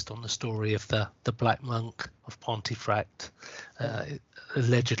is based on the story of the Black Monk of Pontefract. It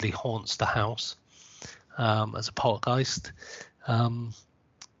allegedly haunts the house as a poltergeist. To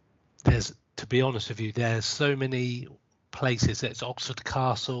be honest with you, there's so many places. There's Oxford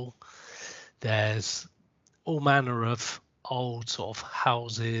Castle. There's all manner of old sort of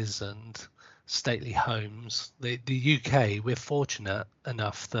houses and stately homes. The UK, we're fortunate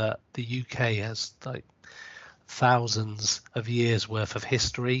enough that the UK has like thousands of years worth of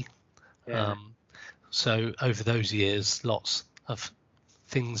history. So over those years, lots of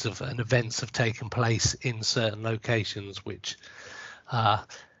things and events have taken place in certain locations, which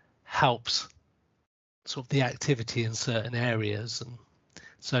helps sort of the activity in certain areas. And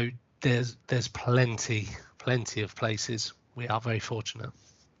so there's plenty of places. We are very fortunate.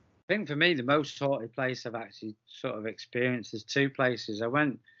 I think for me, the most haunted place I've actually sort of experienced is two places. I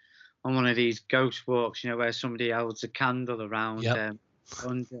went on one of these ghost walks, where somebody holds a candle around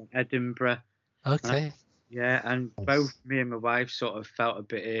under Edinburgh. Okay. And both me and my wife sort of felt a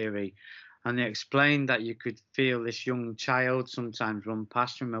bit eerie. And they explained that you could feel this young child sometimes run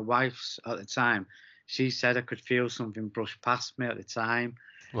past me. My wife's at the time, she said I could feel something brush past me at the time.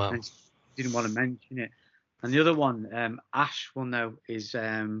 Wow. And she didn't want to mention it. And the other one, Ash will know, is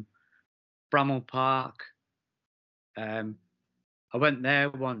Bramall Park. I went there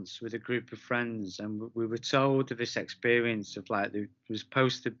once with a group of friends, and we were told of this experience of like there was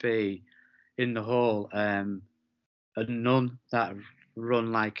supposed to be in the hall a nun that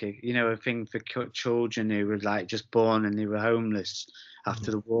run like a thing for children who were like just born and they were homeless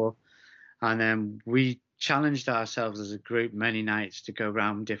after the war. And we challenged ourselves as a group many nights to go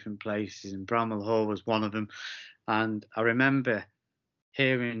around different places, and Bramall Hall was one of them. And I remember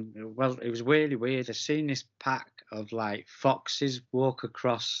hearing, well, it was really weird. I seen this pack of like foxes walk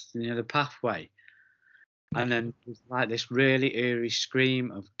across the pathway, and then it was like this really eerie scream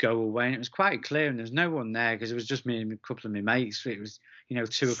of "go away." And it was quite clear, and there's no one there because it was just me and a couple of my mates. It was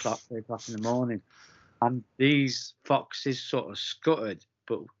 2 o'clock, 3 o'clock in the morning, and these foxes sort of scuttered,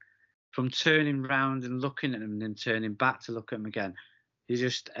 but from turning round and looking at them and then turning back to look at them again, he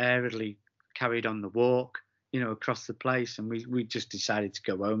just airily carried on the walk, across the place, and we just decided to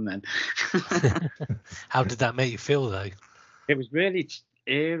go home then. How did that make you feel though? It was really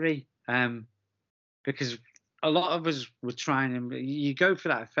eerie, because a lot of us were trying, and you go for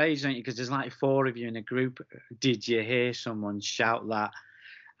that phase, don't you? Because there's like 4 of you in a group. Did you hear someone shout that?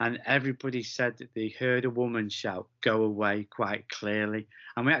 And everybody said that they heard a woman shout, "Go away," quite clearly.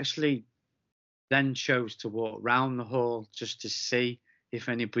 And we actually then chose to walk round the hall just to see if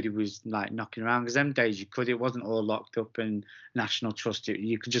anybody was like knocking around. Because them days it wasn't all locked up in National Trust.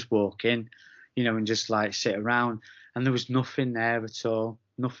 You could just walk in, and just like sit around. And there was nothing there at all.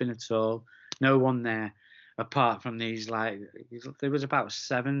 Nothing at all. No one there apart from these, like, there was about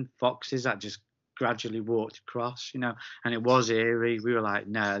 7 foxes that just gradually walked across, and it was eerie. We were like,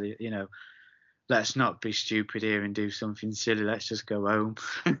 no, let's not be stupid here and do something silly. Let's just go home.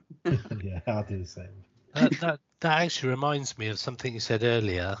 Yeah, I'll do the same. That actually reminds me of something you said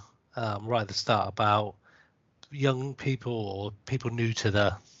earlier, right at the start, about young people or people new to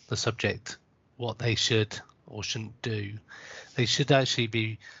the subject, what they should or shouldn't do. They should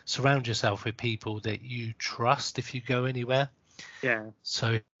actually surround yourself with people that you trust if you go anywhere. Yeah.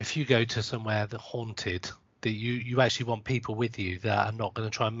 So if you go to somewhere that's haunted, that you actually want people with you that are not going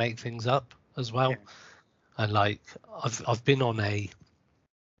to try and make things up as well. Yeah. And like I've been on a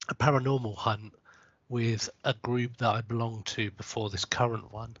paranormal hunt with a group that I belonged to before this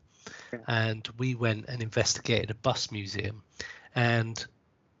current one. Yeah. And we went and investigated a bus museum, and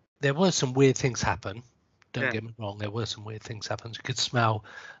there were some weird things happen. Don't Yeah. get me wrong, there were some weird things happen. You could smell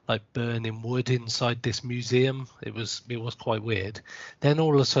like burning wood inside this museum. It was quite weird. Then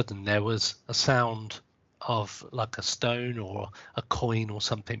all of a sudden there was a sound of like a stone or a coin or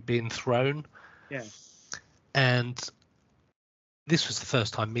something being thrown. Yeah. And this was the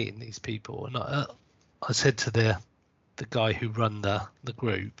first time meeting these people, and I said to the guy who run the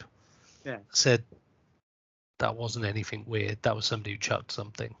group, Yeah. I said, that wasn't anything weird. That was somebody who chucked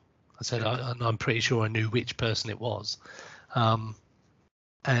something. I said, I'm pretty sure I knew which person it was.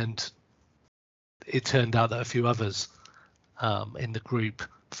 And it turned out that a few others in the group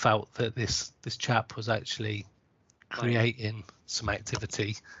felt that this chap was actually creating some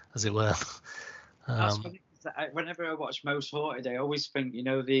activity, as it were. That's funny, 'cause whenever I watch Most Haunted, I always think,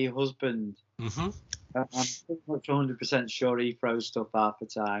 the husband. Mm-hmm. I'm pretty much 100% sure he throws stuff half the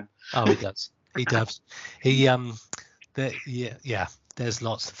time. Oh, he does. He does. Yeah. There's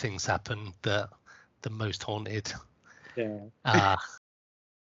lots of things happen that the Most Haunted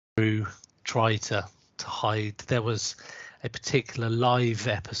who try to hide. There was a particular live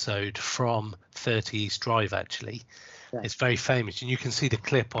episode from 30 East Drive, actually. Yeah. It's very famous, and you can see the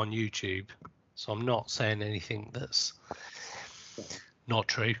clip on YouTube. So I'm not saying anything that's not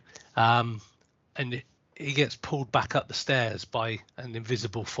true. And he gets pulled back up the stairs by an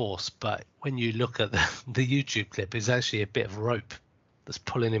invisible force. But when you look at the YouTube clip, it's actually a bit of rope that's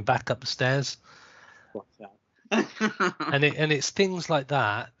pulling him back up the stairs. What's that? and it's things like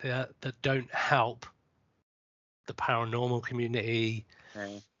that that don't help the paranormal community,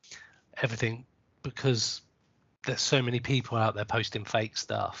 everything, because there's so many people out there posting fake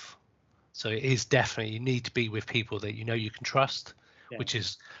stuff. So it is definitely, you need to be with people that you can trust, which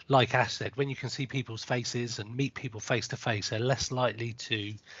is, like Ash said, when you can see people's faces and meet people face to face, they're less likely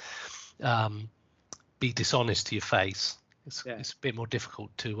to be dishonest to your face. It's a bit more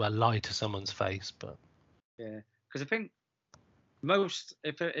difficult to lie to someone's face, but because I think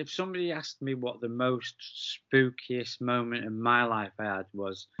if somebody asked me what the most spookiest moment in my life I had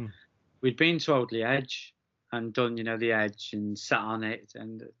was, we'd been to Oldley Edge and done the Edge and sat on it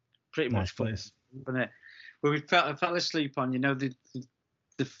and pretty much place. But we fell asleep on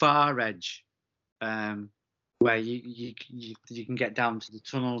the far edge, where you can get down to the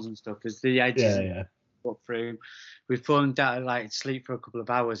tunnels and stuff, because the edges up through. We'd fallen down, like, sleep for a couple of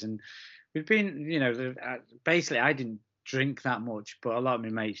hours, and we'd been, basically I didn't drink that much, but a lot of my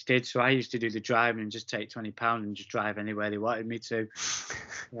mates did, so I used to do the driving and just take £20 and just drive anywhere they wanted me to.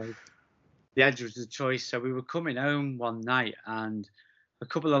 The Edge was the choice. So we were coming home one night and a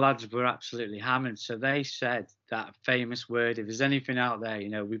couple of lads were absolutely hammered, so they said that famous word, if there's anything out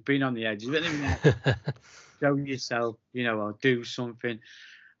there, we've been on the edge, show yourself, or do something.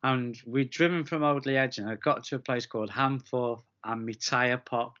 And we'd driven from Oldley Edge and I got to a place called Hamforth and my tyre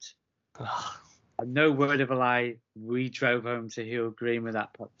popped. And no word of a lie, we drove home to Hill Green with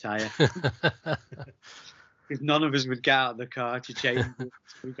that popped tyre. Because none of us would get out of the car to change it.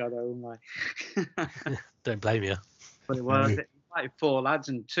 We got home Don't blame you. But it was like 4 lads,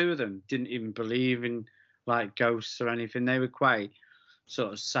 and 2 of them didn't even believe in like ghosts or anything. They were quite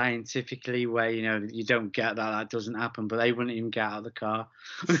sort of scientifically where you don't get that doesn't happen, but they wouldn't even get out of the car.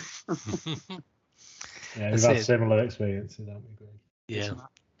 We've had similar experiences, haven't we, Greg? Yeah,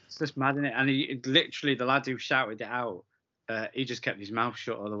 it's just mad, isn't it? And he literally, the lad who shouted it out, he just kept his mouth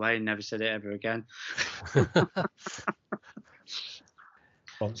shut all the way and never said it ever again.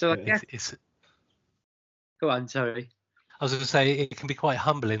 So I guess, go on, sorry. I was going to say, it can be quite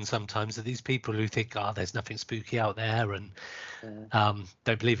humbling sometimes that these people who think, there's nothing spooky out there, and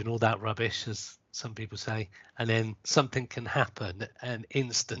don't believe in all that rubbish, as some people say, and then something can happen and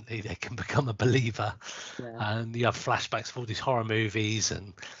instantly they can become a believer. And you have flashbacks of all these horror movies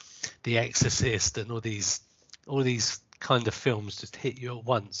and The Exorcist and all these kind of films just hit you at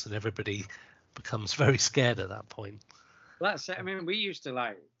once, and everybody becomes very scared at that point. Well, that's it. I mean, we used to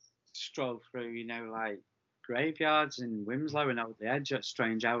like stroll through, like graveyards in Winslow and Oldley Edge at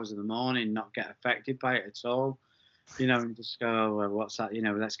strange hours of the morning, not get affected by it at all, and just go, well, what's that,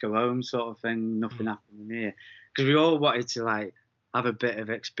 let's go home sort of thing. Nothing happening here, because we all wanted to like have a bit of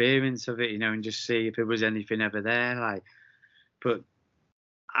experience of it, and just see if there was anything ever there, like. But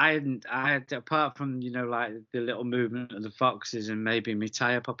I had apart from like the little movement of the foxes and maybe my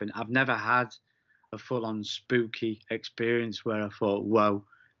tire popping, I've never had a full-on spooky experience where I thought, whoa,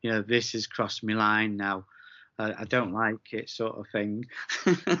 this has crossed my line now. I don't like it, sort of thing.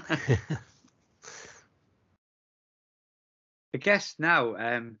 I guess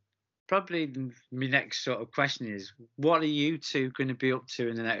now, probably my next sort of question is, what are you two going to be up to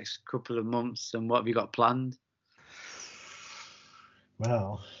in the next couple of months, and what have you got planned?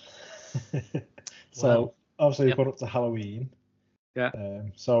 Well, So obviously yep. we've gone up to Halloween. Yeah.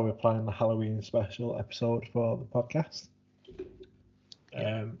 So we're planning the Halloween special episode for the podcast.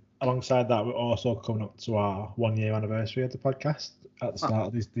 Alongside that, we're also coming up to our 1 year anniversary of the podcast at the start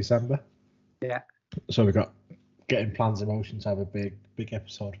of this December. Yeah. So we've got getting plans in motion to have a big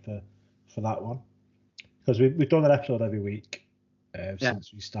episode for that one, because we've done an episode every week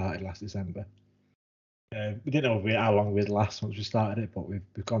since we started last December. We didn't know how long we'd last once we started it, but we've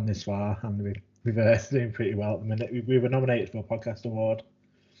gone this far and we've doing pretty well at the minute. We were nominated for a podcast award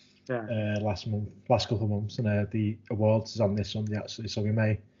last couple of months, and the awards is on this Sunday actually, so we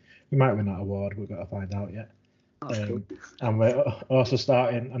might win that award. We've got to find out yet. Cool. And we're also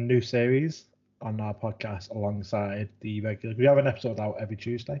starting a new series on our podcast alongside the regular. We have an episode out every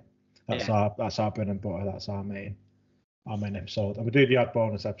Tuesday. That's our bread and butter. That's our main episode, and we do the odd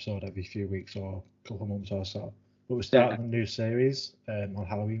bonus episode every few weeks or a couple of months or so. But we're starting a new series on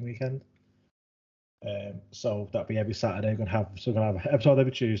Halloween weekend. So that'll be every Saturday. We're gonna have an episode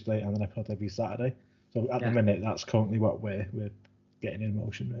every Tuesday and an episode every Saturday. So at the minute, that's currently what we're getting in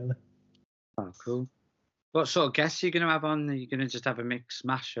motion, really. Oh, cool. What sort of guests are you going to have on? Are you going to just have a mixed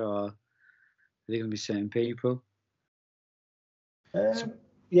mash, or are there going to be certain people?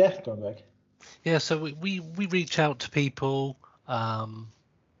 Yeah, go on, Greg. Yeah, so we reach out to people on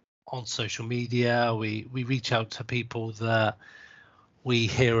social media. We reach out to people that we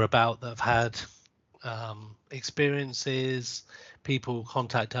hear about that have had experiences. People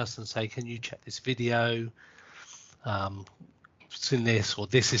contact us and say, can you check this video? Seen this, or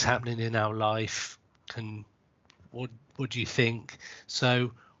this is happening in our life. What do you think?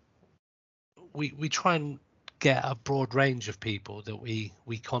 So we try and get a broad range of people that we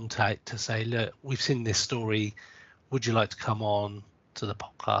contact to say, look, we've seen this story. Would you like to come on to the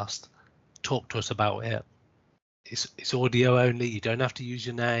podcast? Talk to us about it. It's audio only. You don't have to use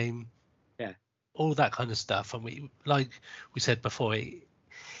your name. Yeah. All that kind of stuff. And we, like we said before,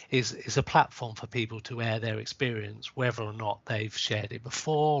 it's a platform for people to air their experience, whether or not they've shared it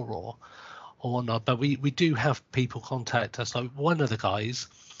before or not. But we do have people contact us. Like one of the guys,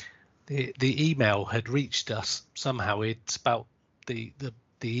 the email had reached us somehow. It spelt the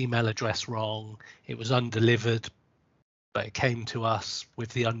email address wrong. It was undelivered, but it came to us with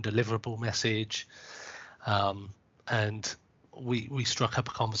the undeliverable message. And we struck up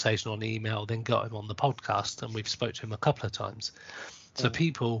a conversation on email, then got him on the podcast, and we've spoke to him a couple of times. So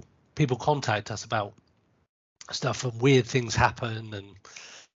people contact us about stuff, and weird things happen,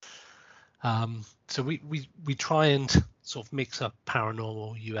 and so we try and sort of mix up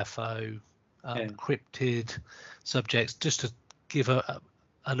paranormal, UFO, cryptid subjects, just to give an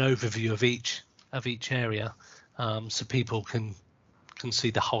overview of each area, so people can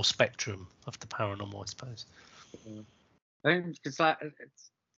see the whole spectrum of the paranormal, I suppose. I think it's like,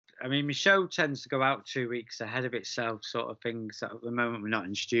 I mean, my show tends to go out 2 weeks ahead of itself, sort of things. So at the moment, we're not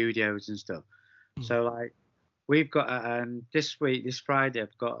in studios and stuff. So like, we've got this Friday,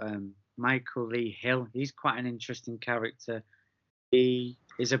 I've got Michael Lee Hill. He's quite an interesting character. He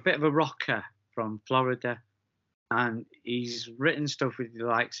is a bit of a rocker from Florida, and he's written stuff with the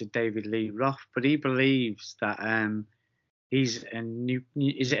likes of David Lee Roth. But he believes that he's a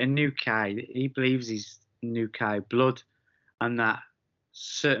Nukai. He believes he's Nukai blood, and that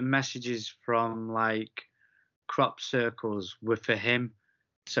certain messages from like crop circles were for him,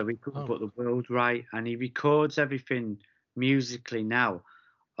 so he could put the world right. And he records everything musically now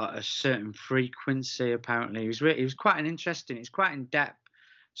at a certain frequency. Apparently, it was quite it's quite in depth.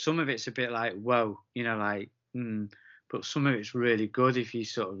 Some of it's a bit like whoa, but some of it's really good if you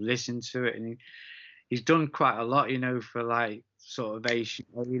sort of listen to it. And he's done quite a lot, for like sort of Asian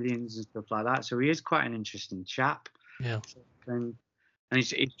aliens and stuff like that. So he is quite an interesting chap. Yeah. And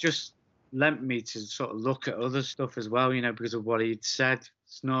it's just lent me to sort of look at other stuff as well, because of what he'd said.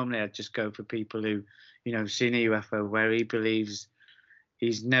 So normally I'd just go for people who, seen a UFO, where he believes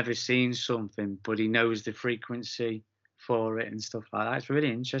he's never seen something, but he knows the frequency for it and stuff like that. It's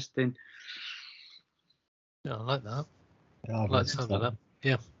really interesting. Yeah, I like that. Yeah, I like the sound of that.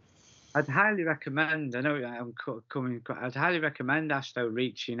 Yeah. I'd highly recommend, I know I'm coming, I'd highly recommend Ashton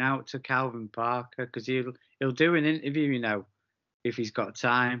reaching out to Calvin Parker, because he'll do an interview, if he's got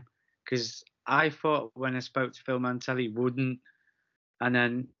time. Because I thought when I spoke to Phil Mantell, he wouldn't. And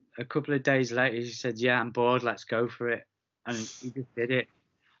then a couple of days later, he said, yeah, I'm bored, let's go for it. And he just did it.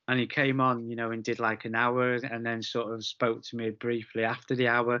 And he came on, and did like an hour, and then sort of spoke to me briefly after the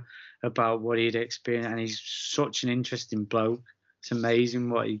hour about what he'd experienced. And he's such an interesting bloke. It's amazing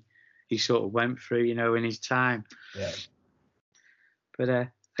what he sort of went through, in his time. Yeah. But I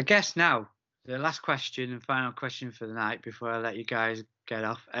guess now, the last question and final question for the night before I let you guys get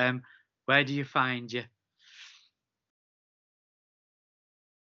off. Where do you find you?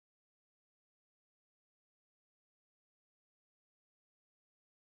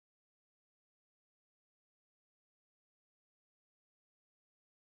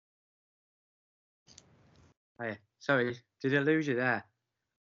 Oh, yeah. Sorry, did I lose you there?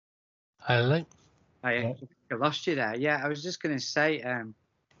 Hello. Oh, yeah. No. I lost you there. Yeah, I was just going to say,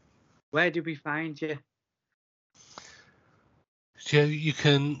 where do we find you? So you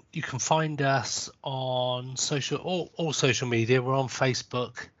can find us on all social media. We're on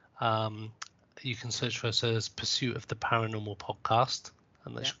Facebook. You can search for us as Pursuit of the Paranormal Podcast,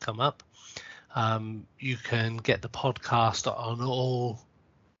 and that should come up. You can get the podcast on all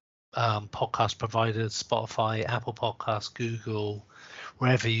podcast providers: Spotify, Apple Podcasts, Google,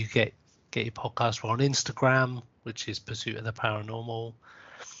 wherever you get your podcast. We're on Instagram, which is Pursuit of the Paranormal.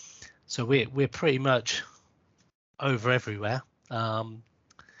 So we're pretty much over everywhere.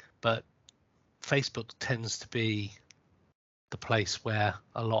 But Facebook tends to be the place where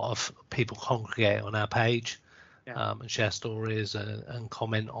a lot of people congregate on our page, and share stories and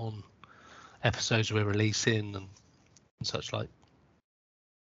comment on episodes we're releasing and such like.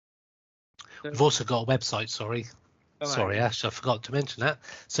 We've also got a website. Sorry, Ash, I forgot to mention that.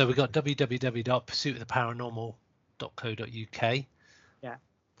 So we've got www.pursuitoftheparanormal.co.uk. Yeah.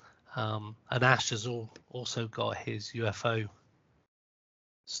 And Ash has also got his UFO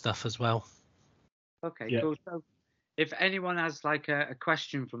stuff as well. Okay, cool. So if anyone has like a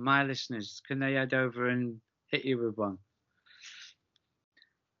question from my listeners, can they head over and hit you with one?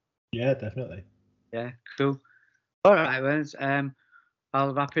 Yeah, definitely. Yeah, cool. All right, well,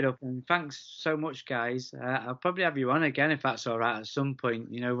 I'll wrap it up. And thanks so much, guys. I'll probably have you on again if that's all right at some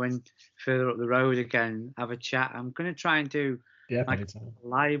point, when further up the road again, have a chat. I'm going to try and do like a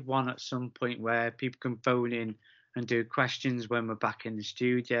live one at some point where people can phone in and do questions when we're back in the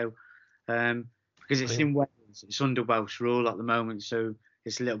studio. Because it's in Wales, it's under Welsh rule at the moment, so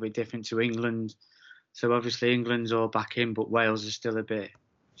it's a little bit different to England. So obviously England's all back in, but Wales is still a bit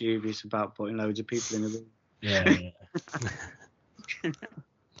dubious about putting loads of people in the room. Yeah. Thanks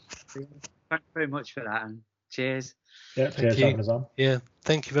very much for that, and cheers. Yeah, cheers for having us on. Yeah,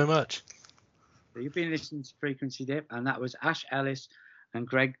 thank you very much. So you've been listening to Frequency Dip, and that was Ash Ellis and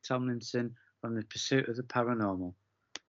Greg Tomlinson from the Pursuit of the Paranormal.